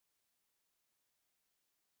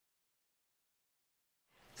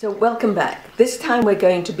So welcome back. This time we're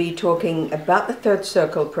going to be talking about the third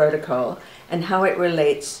circle protocol and how it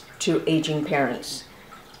relates to aging parents.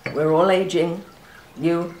 We're all aging,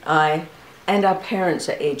 you, I, and our parents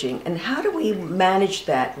are aging. And how do we manage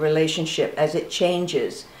that relationship as it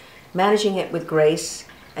changes? Managing it with grace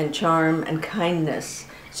and charm and kindness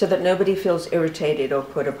so that nobody feels irritated or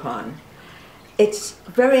put upon. It's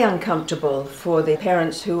very uncomfortable for the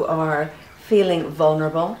parents who are feeling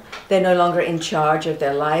vulnerable. They're no longer in charge of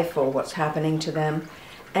their life or what's happening to them,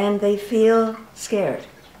 and they feel scared.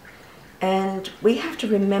 And we have to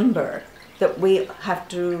remember that we have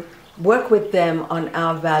to work with them on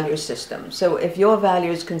our value system. So if your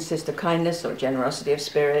values consist of kindness or generosity of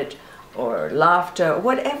spirit or laughter, or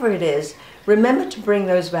whatever it is, remember to bring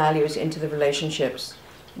those values into the relationships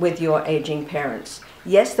with your aging parents.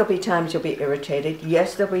 Yes, there'll be times you'll be irritated.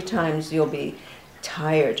 Yes, there'll be times you'll be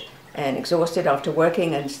tired and exhausted after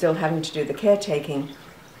working and still having to do the caretaking.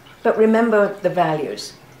 But remember the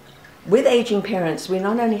values. With aging parents, we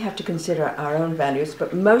not only have to consider our own values,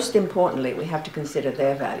 but most importantly, we have to consider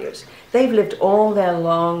their values. They've lived all their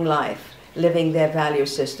long life living their value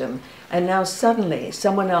system, and now suddenly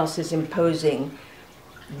someone else is imposing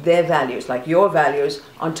their values, like your values,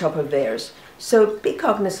 on top of theirs. So be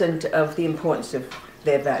cognizant of the importance of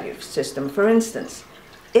their value system. For instance,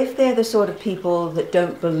 if they're the sort of people that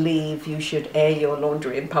don't believe you should air your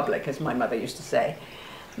laundry in public, as my mother used to say,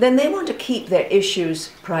 then they want to keep their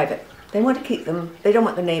issues private. They want to keep them, they don't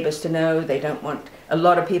want the neighbors to know, they don't want a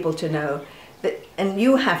lot of people to know, and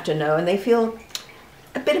you have to know, and they feel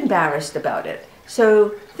a bit embarrassed about it.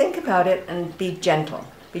 So think about it and be gentle.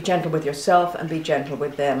 Be gentle with yourself and be gentle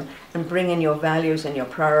with them, and bring in your values and your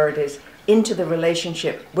priorities into the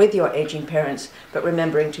relationship with your aging parents, but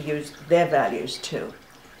remembering to use their values too.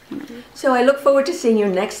 So I look forward to seeing you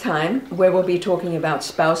next time, where we'll be talking about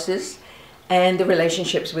spouses and the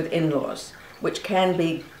relationships with in-laws, which can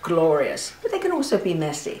be glorious, but they can also be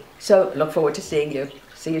messy. So look forward to seeing you.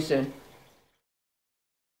 See you soon.